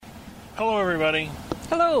Hello, everybody.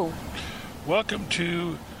 Hello. Welcome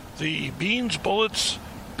to the Beans, Bullets,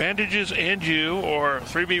 Bandages, and You, or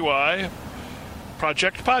 3BY,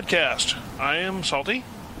 Project Podcast. I am Salty.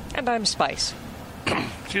 And I'm Spice.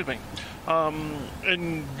 Excuse me.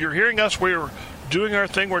 And you're hearing us. We're doing our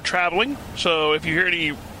thing. We're traveling. So if you hear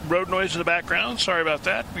any road noise in the background, sorry about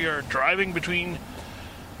that. We are driving between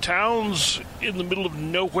towns in the middle of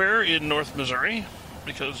nowhere in North Missouri,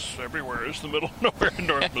 because everywhere is the middle of nowhere in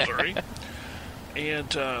North Missouri.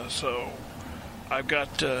 And so I've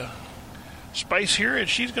got Spice here, and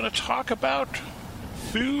she's going to talk about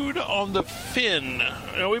food on the fin.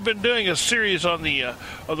 You know, we've been doing a series on the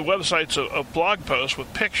websites of blog posts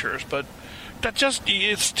with pictures, but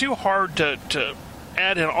it's too hard to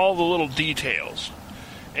add in all the little details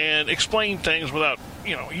and explain things without,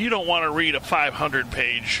 you don't want to read a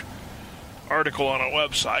 500-page article on a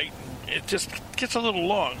website. It just gets a little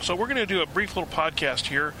long. So we're going to do a brief little podcast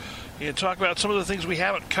here and talk about some of the things we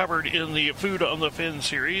haven't covered in the Food on the Fin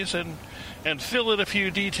series and fill in a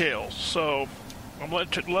few details. So I'm going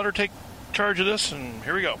to let her take charge of this, and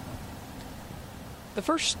here we go. The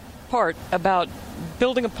first part about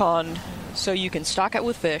building a pond so you can stock it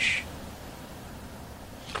with fish,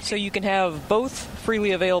 so you can have both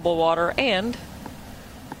freely available water and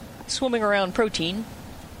swimming around protein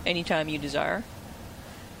anytime you desire,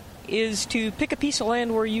 is to pick a piece of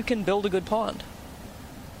land where you can build a good pond.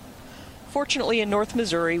 Fortunately, in North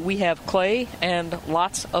Missouri, we have clay and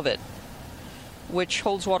lots of it, which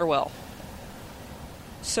holds water well.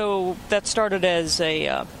 So that started as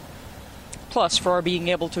a plus for our being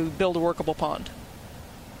able to build a workable pond.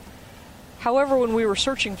 However, when we were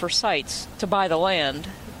searching for sites to buy the land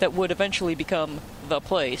that would eventually become the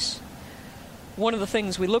place, one of the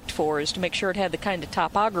things we looked for is to make sure it had the kind of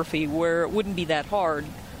topography where it wouldn't be that hard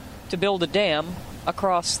to build a dam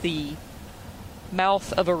across the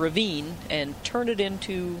mouth of a ravine and turn it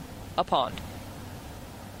into a pond.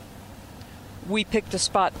 We picked a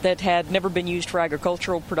spot that had never been used for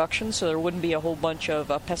agricultural production, so there wouldn't be a whole bunch of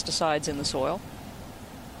pesticides in the soil.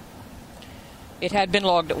 It had been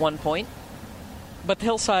logged at one point, but the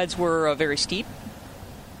hillsides were very steep,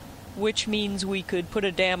 which means we could put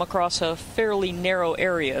a dam across a fairly narrow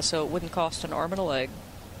area so it wouldn't cost an arm and a leg,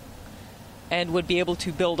 and would be able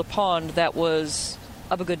to build a pond that was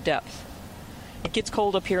of a good depth. It gets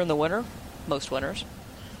cold up here in the winter, most winters,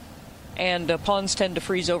 and ponds tend to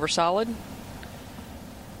freeze over solid,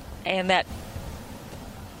 and that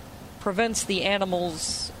prevents the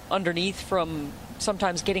animals underneath from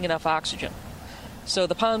sometimes getting enough oxygen. So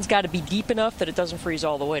the pond's got to be deep enough that it doesn't freeze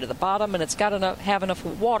all the way to the bottom, and it's got to have enough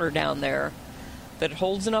water down there that it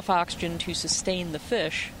holds enough oxygen to sustain the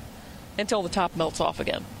fish until the top melts off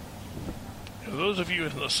again. Those of you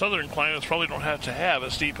in the southern climates probably don't have to have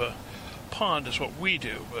as deep a pond as what we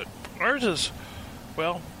do, but ours is,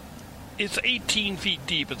 well, it's 18 feet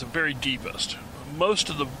deep at the very deepest. Most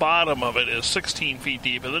of the bottom of it is 16 feet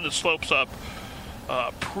deep, and then it slopes up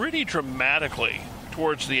pretty dramatically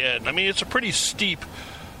towards the end. I mean, it's a pretty steep,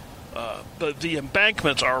 the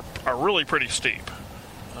embankments are really pretty steep.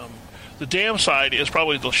 The dam side is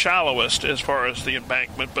probably the shallowest as far as the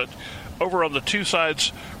embankment, but over on the two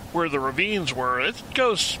sides where the ravines were, it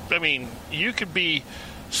goes, I mean, you could be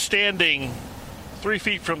standing 3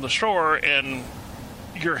 feet from the shore and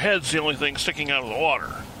your head's the only thing sticking out of the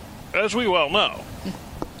water, as we well know.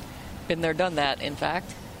 Been there, done that, in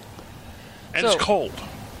fact. And it's cold.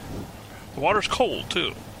 The water's cold,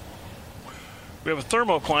 too. We have a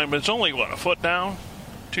thermocline, but it's only, a foot down?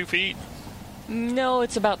 2 feet? No,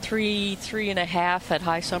 it's about three and a half at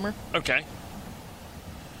high summer. Okay.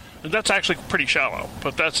 And that's actually pretty shallow,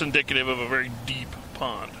 but that's indicative of a very deep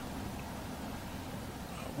pond.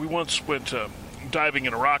 We once went diving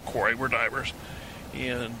in a rock quarry. We're divers.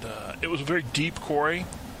 And it was a very deep quarry,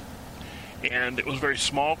 and it was a very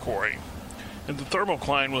small quarry. And the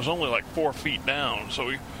thermocline was only like 4 feet down,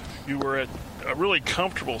 so you were at a really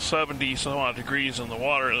comfortable 70-some-odd degrees in the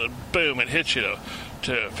water, and then boom, it hits you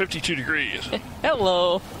to 52 degrees.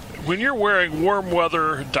 Hello. When you're wearing warm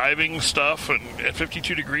weather diving stuff and at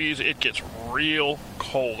 52 degrees, it gets real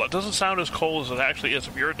cold. That doesn't sound as cold as it actually is.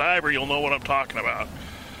 If you're a diver, you'll know what I'm talking about.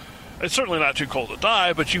 It's certainly not too cold to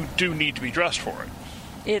dive, but you do need to be dressed for it.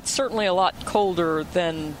 It's certainly a lot colder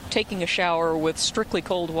than taking a shower with strictly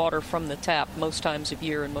cold water from the tap most times of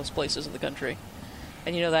year in most places of the country.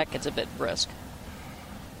 And that gets a bit brisk.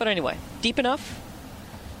 But anyway, deep enough.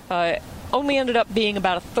 Only ended up being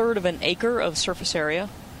about a third of an acre of surface area.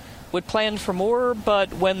 Would plan for more,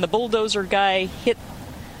 but when the bulldozer guy hit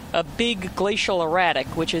a big glacial erratic,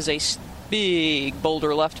 which is a big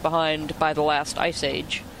boulder left behind by the last ice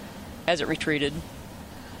age as it retreated,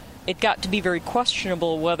 it got to be very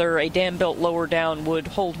questionable whether a dam built lower down would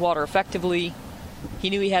hold water effectively. He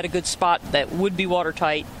knew he had a good spot that would be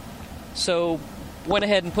watertight, so went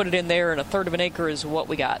ahead and put it in there, and 1/3 of an acre is what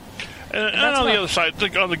we got. And on the other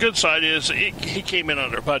side, on the good side is he came in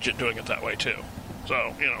under budget doing it that way too.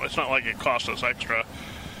 So it's not like it cost us extra.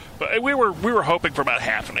 But we were hoping for about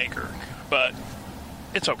 1/2 an acre, but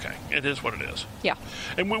it's okay. It is what it is. Yeah.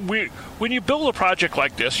 And when you build a project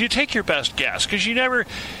like this, you take your best guess because you never.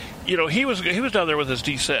 He was down there with his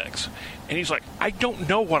D6, and he's like, I don't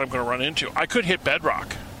know what I'm going to run into. I could hit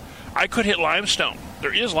bedrock. I could hit limestone.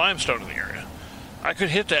 There is limestone in the area. I could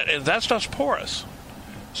hit that, and that stuff's porous.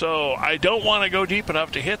 So I don't want to go deep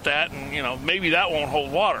enough to hit that, and, maybe that won't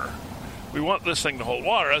hold water. We want this thing to hold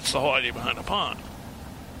water. That's the whole idea behind the pond.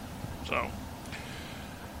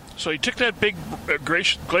 So he took that big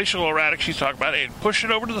glacial erratic she's talking about and pushed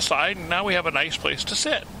it over to the side, and now we have a nice place to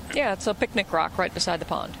sit. Yeah, it's a picnic rock right beside the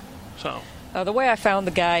pond. So the way I found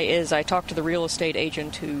the guy is I talked to the real estate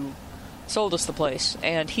agent who sold us the place,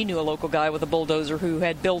 and he knew a local guy with a bulldozer who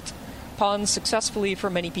had built ponds successfully for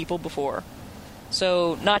many people before.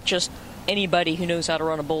 So not just anybody who knows how to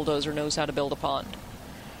run a bulldozer knows how to build a pond.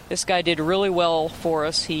 This guy did really well for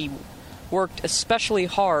us. He worked especially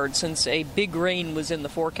hard since a big rain was in the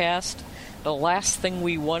forecast. The last thing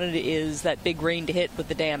we wanted is that big rain to hit with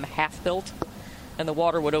the dam half built, and the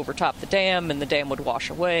water would overtop the dam, and the dam would wash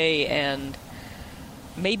away, and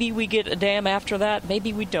maybe we get a dam after that,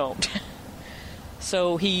 maybe we don't.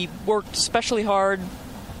 So he worked especially hard.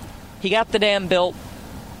 He got the dam built,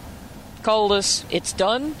 called us, it's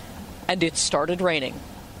done, and it started raining.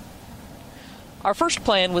 Our first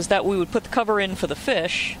plan was that we would put the cover in for the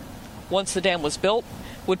fish. Once the dam was built,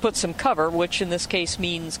 would put some cover, which in this case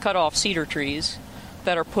means cut off cedar trees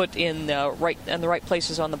that are put in the right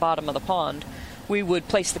places on the bottom of the pond. We would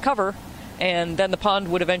place the cover, and then the pond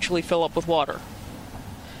would eventually fill up with water.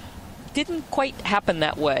 Didn't quite happen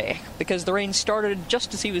that way, because the rain started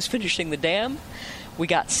just as he was finishing the dam. We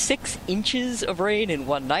got 6 inches of rain in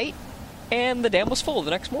one night, and the dam was full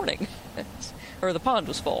the next morning. Or the pond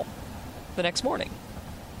was full the next morning.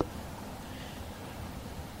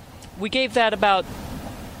 We gave that about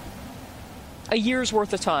a year's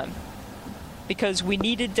worth of time, because we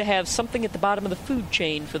needed to have something at the bottom of the food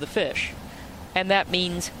chain for the fish, and that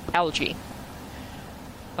means algae.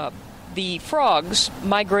 The frogs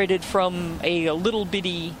migrated from a little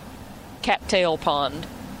bitty cattail pond,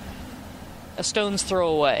 a stone's throw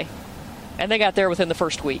away, and they got there within the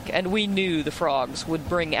first week, and we knew the frogs would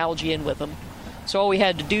bring algae in with them. So all we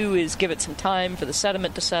had to do is give it some time for the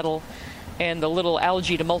sediment to settle and the little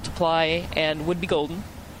algae to multiply, and would be golden.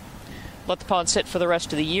 Let the pond sit for the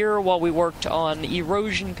rest of the year while we worked on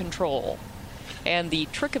erosion control. And the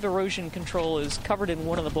trick of erosion control is covered in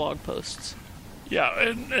one of the blog posts. Yeah,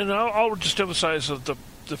 and I'll just emphasize the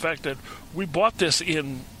fact that we bought this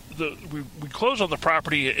we closed on the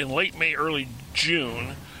property in late May, early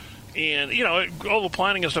June, and all the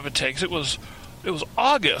planning and stuff it takes. It was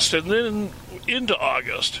August, and then into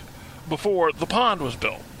August before the pond was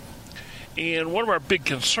built. And one of our big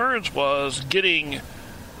concerns was getting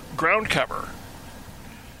ground cover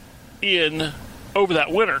in over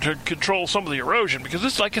that winter to control some of the erosion, because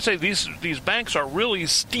this, like I say, these banks are really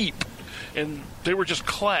steep, and they were just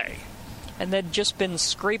clay. And they'd just been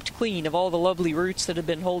scraped clean of all the lovely roots that had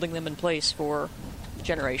been holding them in place for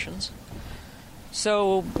generations.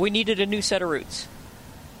 So we needed a new set of roots.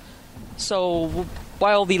 So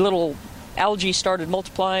while the little algae started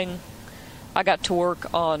multiplying, I got to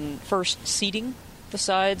work on first seeding the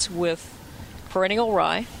sides with perennial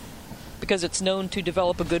rye, because it's known to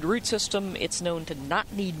develop a good root system. It's known to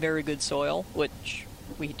not need very good soil, which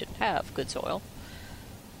we didn't have good soil.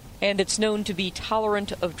 And it's known to be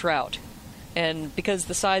tolerant of drought. And because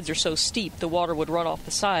the sides are so steep, the water would run off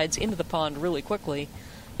the sides into the pond really quickly.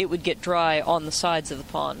 It would get dry on the sides of the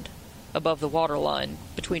pond, above the water line,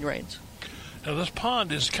 between rains. Now this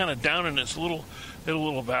pond is kind of down in its little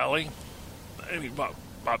valley. I mean,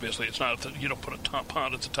 obviously it's not. You don't put a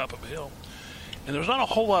pond at the top of a hill. And there's not a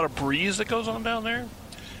whole lot of breeze that goes on down there.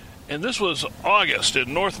 And this was August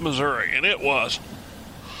in North Missouri, and it was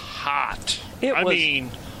hot. I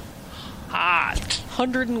mean, hot.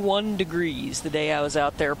 101 degrees the day I was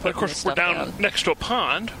out there putting this stuff down. Of course, we're down next to a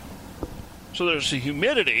pond, so there's the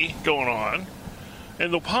humidity going on,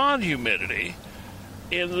 and the pond humidity,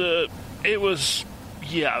 and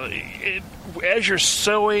as you're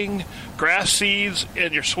sowing grass seeds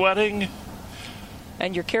and you're sweating.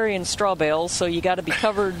 And you're carrying straw bales, so you got to be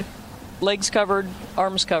covered, legs covered,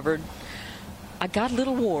 arms covered. I got a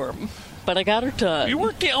little warm, but I got her done. You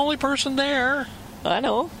weren't the only person there. I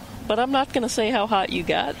know. but I'm not going to say how hot you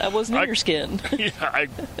got. I wasn't in your skin. Yeah,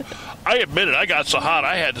 I admit it. I got so hot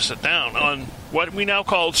I had to sit down on what we now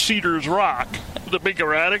call Cedars Rock, the big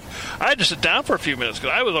erratic. I had to sit down for a few minutes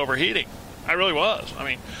because I was overheating. I really was. I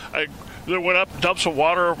mean, I went up, dumped some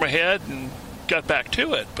water over my head, and got back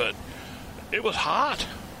to it, but it was hot.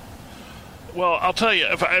 Well, I'll tell you,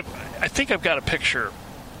 if I think I've got a picture,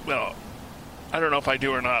 well, I don't know if I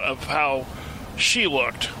do or not, of how she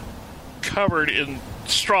looked, covered in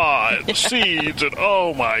straw and seeds, and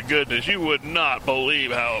oh my goodness, you would not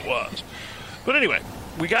believe how it was. But anyway,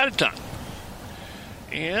 we got it done.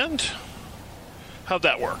 And how'd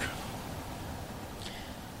that work?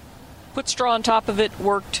 Put straw on top of it,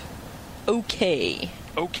 worked okay.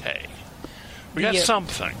 Okay. We got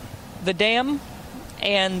something. The dam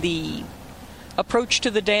and the approach to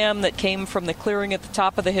the dam that came from the clearing at the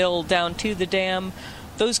top of the hill down to the dam,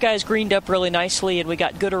 those guys greened up really nicely, and we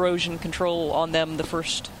got good erosion control on them the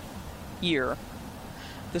first year.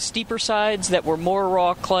 The steeper sides that were more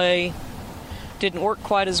raw clay didn't work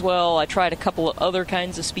quite as well. I tried a couple of other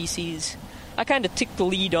kinds of species. I kind of took the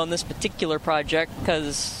lead on this particular project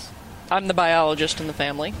because I'm the biologist in the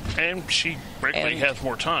family. And she frankly has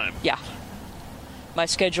more time. Yeah. My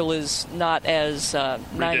schedule is not as 9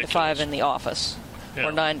 to 5 in the office, yeah.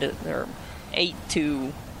 or 8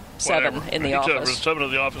 to 7 Whatever. In the office. 7 in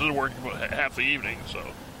the office is working half the evening, so.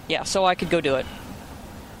 Yeah, so I could go do it.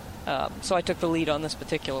 So I took the lead on this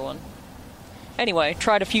particular one. Anyway,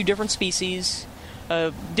 tried a few different species.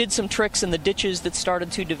 Did some tricks in the ditches that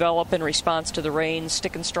started to develop in response to the rain,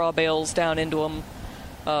 sticking straw bales down into them,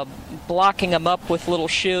 blocking them up with little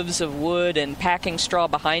shivs of wood and packing straw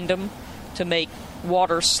behind them to make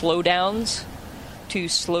water slowdowns to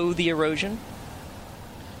slow the erosion.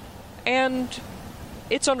 And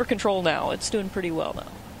it's under control now. It's doing pretty well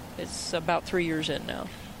now. It's about 3 years in now.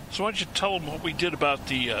 So why don't you tell them what we did about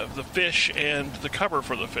the fish and the cover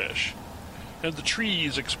for the fish and the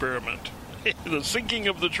trees experiment, the sinking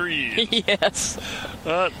of the trees. Yes.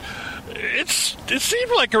 It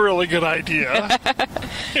seemed like a really good idea.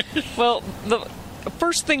 Well, the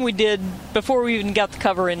first thing we did before we even got the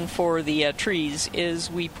cover in for the trees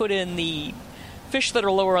is we put in the fish that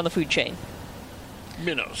are lower on the food chain.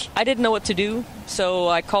 Minnows. I didn't know what to do, so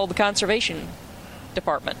I called the conservation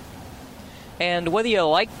department. And whether you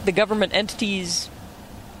like the government entities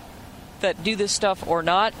that do this stuff or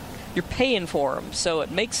not, you're paying for them, so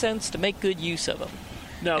it makes sense to make good use of them.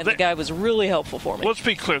 Now, and the guy was really helpful for me. Let's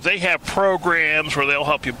be clear. They have programs where they'll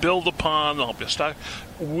help you build a pond, they'll help you stock.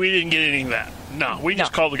 We didn't get any of that. No, we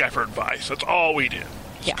just called the guy for advice. That's all we did.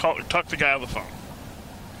 Talk the guy on the phone.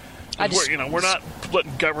 We're not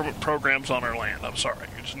letting government programs on our land. I'm sorry.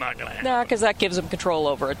 It's just not going to happen. No, because that gives him control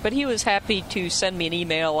over it. But he was happy to send me an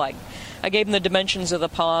email. I gave him the dimensions of the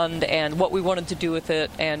pond and what we wanted to do with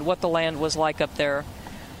it and what the land was like up there.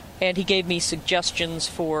 And he gave me suggestions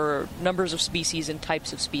for numbers of species and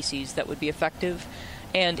types of species that would be effective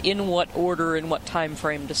and in what order and what time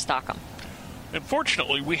frame to stock them. And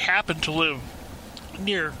fortunately, we happen to live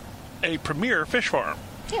near a premier fish farm.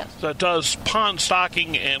 Yes. That does pond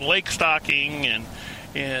stocking and lake stocking,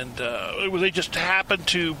 and they just happen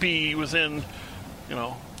to be within, 2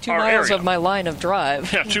 our miles area. of my line of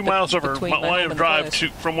drive. Yeah, 2 miles of our line of drive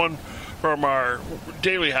from our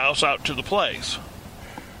daily house out to the place.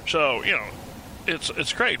 So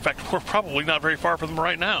it's great. In fact, we're probably not very far from them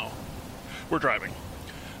right now. We're driving.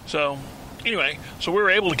 So anyway, we were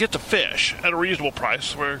able to get the fish at a reasonable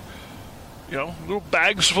price. We're little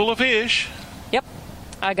bags full of fish. Yep.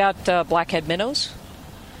 I got blackhead minnows.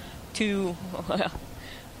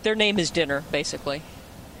 Their name is dinner, basically.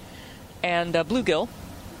 And bluegill,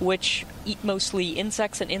 which eat mostly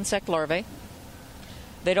insects and insect larvae.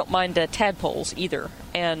 They don't mind tadpoles either.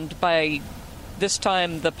 And by this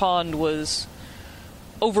time, the pond was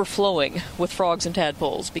overflowing with frogs and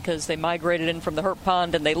tadpoles because they migrated in from the herp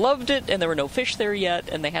pond and they loved it, and there were no fish there yet,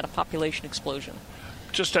 and they had a population explosion.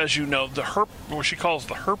 Just as you know, the herp, what she calls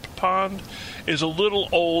the herp pond, is a little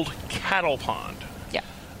old cattle pond. Yeah.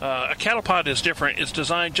 A cattle pond is different. It's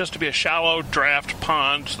designed just to be a shallow draft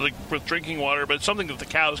pond with drinking water, but it's something that the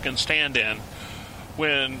cows can stand in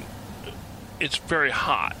when it's very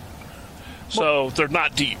hot. So they're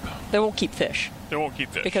not deep. They won't keep fish. They won't keep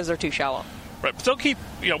fish. Because they're too shallow. Right, but they'll keep,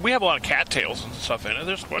 we have a lot of cattails and stuff in it.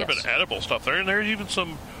 There's quite a bit of edible stuff there, and there's even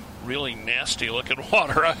some really nasty-looking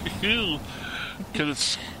water.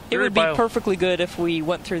 Because it would be perfectly good if we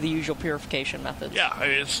went through the usual purification methods. Yeah,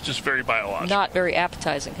 it's just very biological. Not very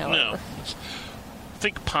appetizing, however. No.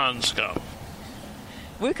 Think pond scum.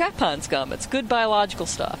 We've got pond scum. It's good biological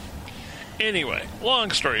stuff. Anyway, long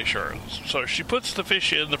story short, so she puts the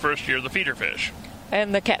fish in the first year, the feeder fish.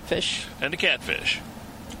 And the catfish. And the catfish.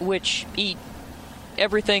 Which eat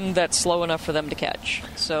everything that's slow enough for them to catch.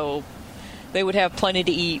 So they would have plenty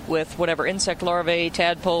to eat with whatever insect larvae,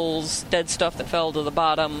 tadpoles, dead stuff that fell to the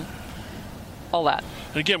bottom, all that.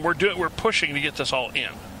 And again, we're pushing to get this all in.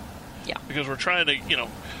 Yeah. Because we're trying to,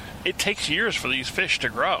 it takes years for these fish to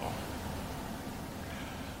grow.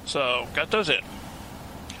 So, got those in.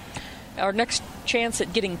 Our next chance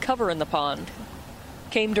at getting cover in the pond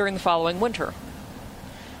came during the following winter.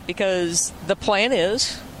 Because the plan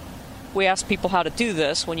is, we ask people how to do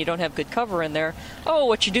this when you don't have good cover in there. Oh,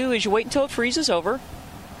 what you do is you wait until it freezes over,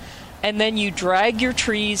 and then you drag your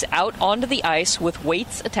trees out onto the ice with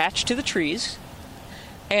weights attached to the trees.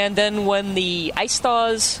 And then when the ice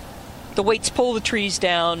thaws, the weights pull the trees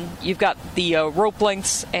down. You've got the rope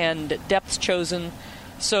lengths and depths chosen,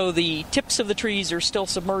 so the tips of the trees are still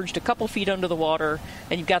submerged a couple feet under the water,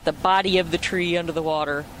 and you've got the body of the tree under the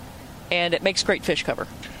water, and it makes great fish cover.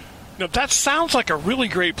 Now, that sounds like a really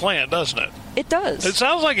great plan, doesn't it? It does. It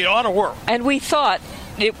sounds like it ought to work. And we thought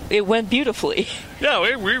it went beautifully.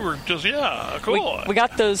 Yeah, we were just, cool. We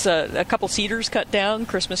got those, a couple cedars cut down,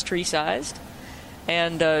 Christmas tree sized,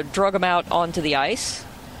 and drug them out onto the ice,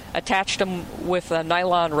 attached them with a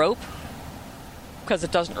nylon rope, because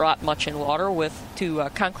it doesn't rot much in water, with two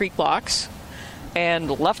concrete blocks, and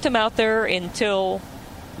left them out there until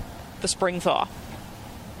the spring thaw.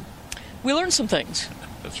 We learned some things.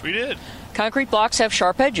 Yes, we did. Concrete blocks have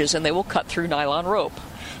sharp edges, and they will cut through nylon rope.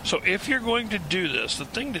 So if you're going to do this, the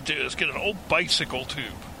thing to do is get an old bicycle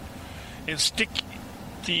tube and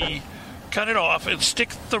cut it off and stick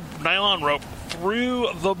the nylon rope through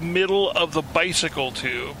the middle of the bicycle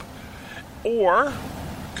tube. Or,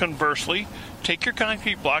 conversely, take your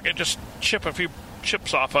concrete block and just chip a few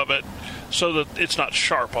chips off of it so that it's not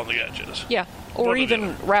sharp on the edges. Yeah, or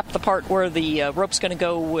even wrap the part where the rope's going to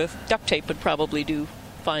go with duct tape would probably do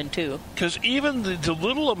fine too. Because even the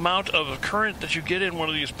little amount of current that you get in one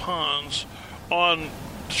of these ponds on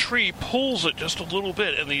the tree pulls it just a little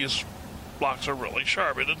bit, and these blocks are really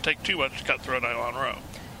sharp. It doesn't take too much to cut through a nylon rope.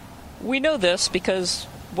 We know this because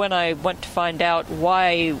when I went to find out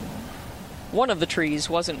why one of the trees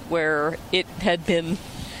wasn't where it had been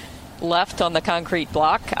left on the concrete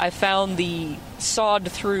block, I found the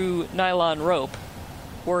sawed-through nylon rope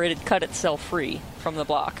where it had cut itself free from the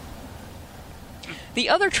block. The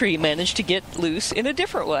other tree managed to get loose in a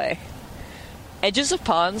different way. Edges of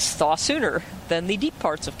ponds thaw sooner than the deep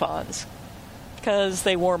parts of ponds because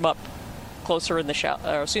they warm up sooner in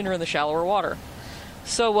the shallower water.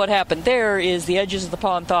 So what happened there is the edges of the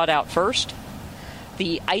pond thawed out first.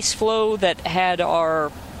 The ice flow that had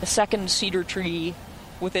our second cedar tree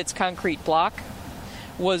with its concrete block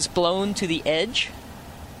was blown to the edge.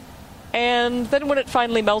 And then when it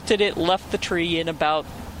finally melted, it left the tree in it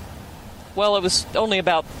was only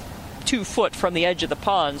about 2 foot from the edge of the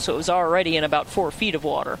pond, so it was already in about 4 feet of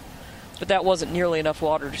water. But that wasn't nearly enough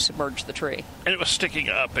water to submerge the tree. And it was sticking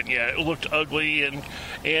up, and it looked ugly. And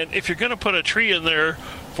if you're going to put a tree in there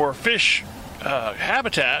for fish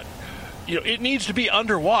habitat, it needs to be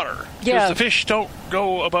underwater. Because the fish don't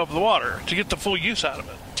go above the water to get the full use out of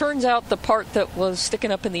it. Turns out the part that was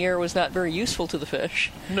sticking up in the air was not very useful to the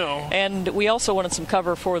fish. No. And we also wanted some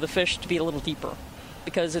cover for the fish to be a little deeper,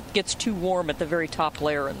 because it gets too warm at the very top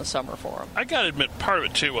layer in the summer for them. I got to admit, part of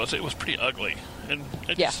it, too, was it was pretty ugly. And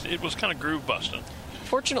it was kind of groove busting.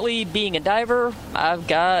 Fortunately, being a diver, I've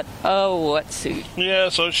got a wetsuit. Yeah,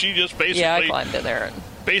 so she just basically... Yeah, I climbed in there.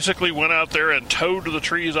 Basically went out there and towed the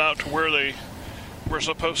trees out to where they were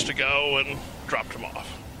supposed to go and dropped them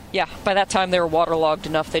off. Yeah, by that time they were waterlogged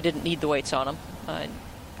enough they didn't need the weights on them.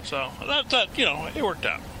 So, it worked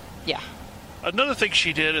out. Yeah. Another thing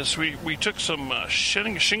she did is we took some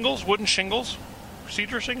shingles, wooden shingles.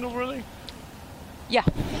 Cedar shingles, were they? Yeah.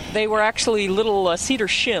 They were actually little cedar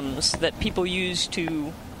shims that people used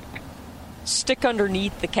to stick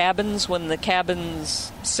underneath the cabins when the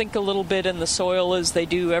cabins sink a little bit in the soil, as they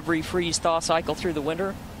do every freeze-thaw cycle through the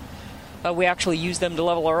winter. We actually use them to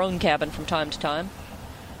level our own cabin from time to time.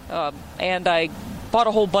 And I bought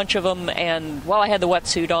a whole bunch of them, and while I had the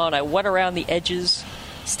wetsuit on, I went around the edges,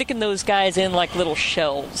 sticking those guys in like little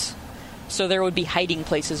shells. So there would be hiding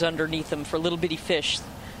places underneath them for little bitty fish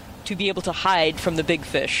to be able to hide from the big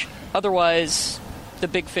fish. Otherwise, the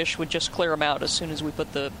big fish would just clear them out as soon as we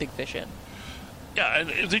put the big fish in. Yeah,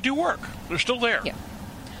 and they do work. They're still there. Yeah.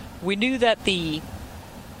 We knew that the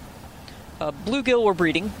bluegill were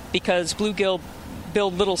breeding because bluegill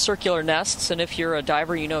build little circular nests, and if you're a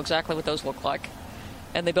diver, you know exactly what those look like.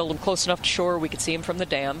 And they build them close enough to shore we could see them from the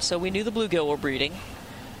dam, so we knew the bluegill were breeding.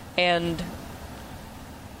 And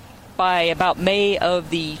by about May of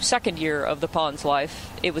the second year of the pond's life,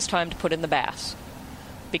 it was time to put in the bass.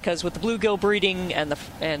 Because with the bluegill breeding and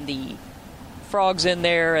the frogs in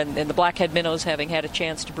there and the blackhead minnows having had a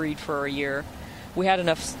chance to breed for a year, we had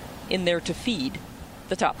enough in there to feed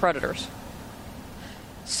the top predators.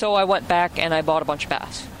 So I went back and I bought a bunch of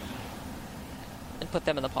bass and put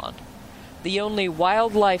them in the pond. The only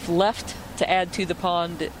wildlife left to add to the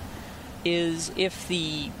pond is if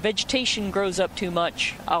the vegetation grows up too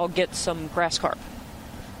much, I'll get some grass carp.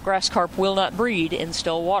 Grass carp will not breed in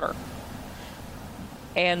still water.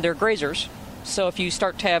 And they're grazers. So if you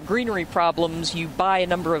start to have greenery problems, you buy a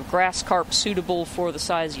number of grass carp suitable for the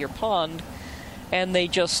size of your pond, and they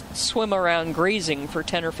just swim around grazing for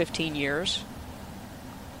 10 or 15 years,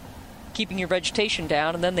 keeping your vegetation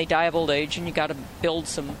down, and then they die of old age, and you got to build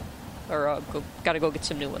some, or got to go get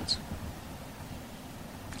some new ones.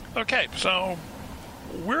 Okay, so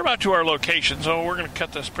we're about to our location, so we're going to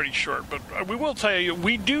cut this pretty short. But we will tell you,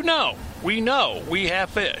 we know we have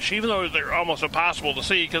fish, even though they're almost impossible to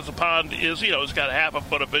see because the pond is, it's got a half a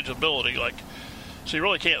foot of visibility. So you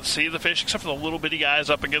really can't see the fish, except for the little bitty guys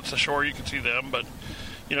up against the shore. You can see them, but,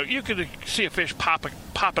 you could see a fish popping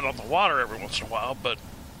on the water every once in a while, but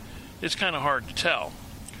it's kind of hard to tell.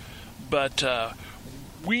 But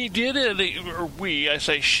she did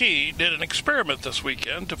an experiment this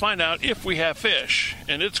weekend to find out if we have fish,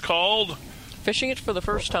 and it's called Fishing It for the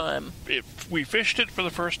First Time. We fished it for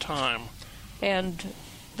the first time. And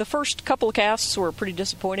the first couple of casts were pretty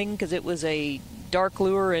disappointing because it was a dark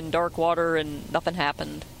lure in dark water and nothing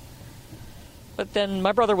happened. But then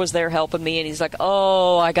my brother was there helping me, and he's like,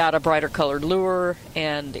 oh, I got a brighter colored lure,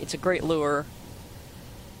 and it's a great lure.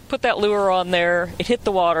 Put that lure on there, it hit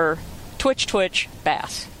the water, twitch,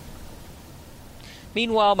 bass.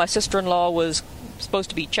 Meanwhile, my sister-in-law was supposed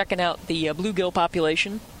to be checking out the bluegill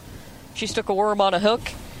population. She stuck a worm on a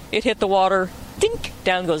hook, it hit the water, dink,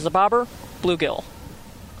 down goes the bobber, bluegill.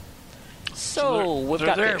 So we've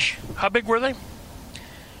got fish. How big were they?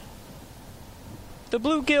 The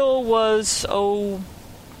bluegill was,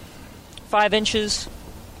 5 inches.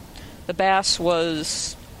 The bass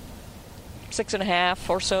was 6.5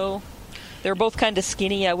 or so. They're both kind of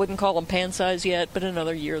skinny. I wouldn't call them pan size yet, but in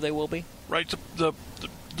another year they will be. Right. The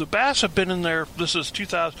bass have been in there. This is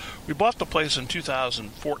 2000. We bought the place in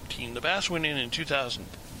 2014. The bass went in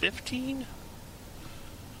 2015.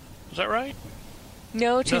 Is that right?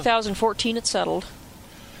 No, 2014 it settled.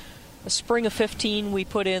 The spring of 15 we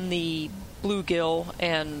put in the bluegill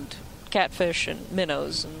and catfish and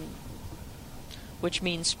minnows, which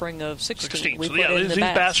means spring of 16. So these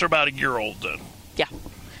bass are about a year old then. Yeah.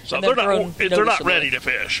 So they're not ready to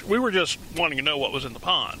fish. We were just wanting to know what was in the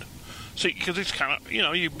pond. See, because it's kind of,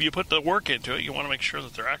 you put the work into it. You want to make sure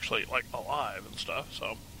that they're actually, alive and stuff.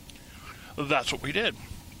 So that's what we did.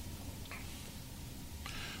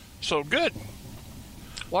 So good.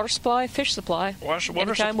 Water supply, fish supply.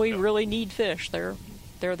 Anytime we really need fish, they're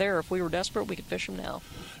there. If we were desperate, we could fish them now.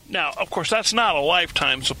 Now, of course, that's not a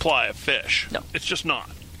lifetime supply of fish. No. It's just not.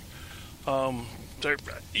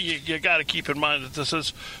 You got to keep in mind that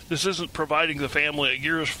this isn't providing the family a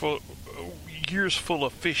years full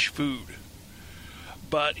of fish food,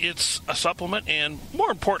 but it's a supplement, and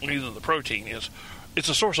more importantly than the protein is, it's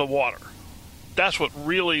a source of water. That's what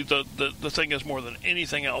really the thing is more than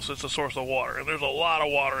anything else. It's a source of water, and there's a lot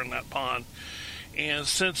of water in that pond. And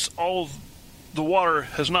since all the water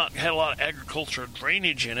has not had a lot of agriculture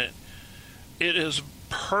drainage in it, it is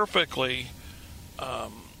perfectly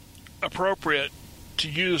appropriate to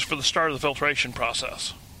use for the start of the filtration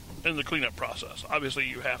process and the cleanup process. Obviously,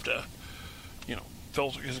 you have to,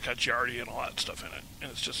 filter because it's got giardia and all that stuff in it, and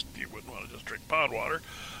it's just, you wouldn't want to just drink pond water,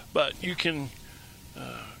 but you can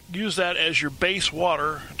use that as your base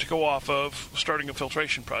water to go off of starting a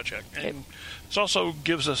filtration project. And it also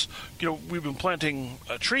gives us, we've been planting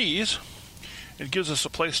trees. It gives us a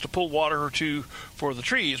place to pull water to for the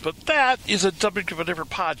trees. But that is a subject of a different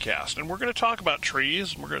podcast. And we're going to talk about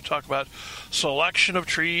trees. And we're going to talk about selection of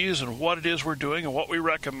trees and what it is we're doing and what we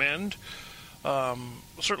recommend,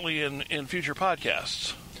 certainly in future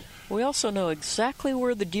podcasts. We also know exactly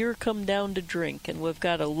where the deer come down to drink. And we've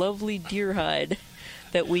got a lovely deer hide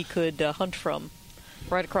that we could hunt from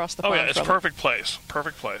right across the pond. Oh, yeah, it's a perfect place.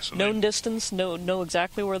 Perfect place. Known distance, know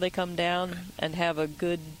exactly where they come down, and have a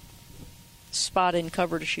good spot in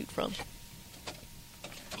cover to shoot from.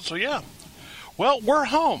 So, yeah. Well, we're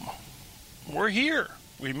home. We're here.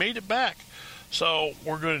 We made it back. So,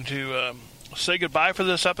 we're going to say goodbye for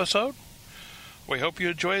this episode. We hope you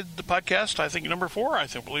enjoyed the podcast. I think number 4, I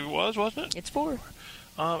believe it was, wasn't it? It's 4.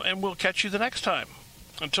 And we'll catch you the next time.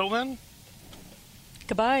 Until then,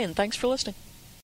 goodbye, and thanks for listening.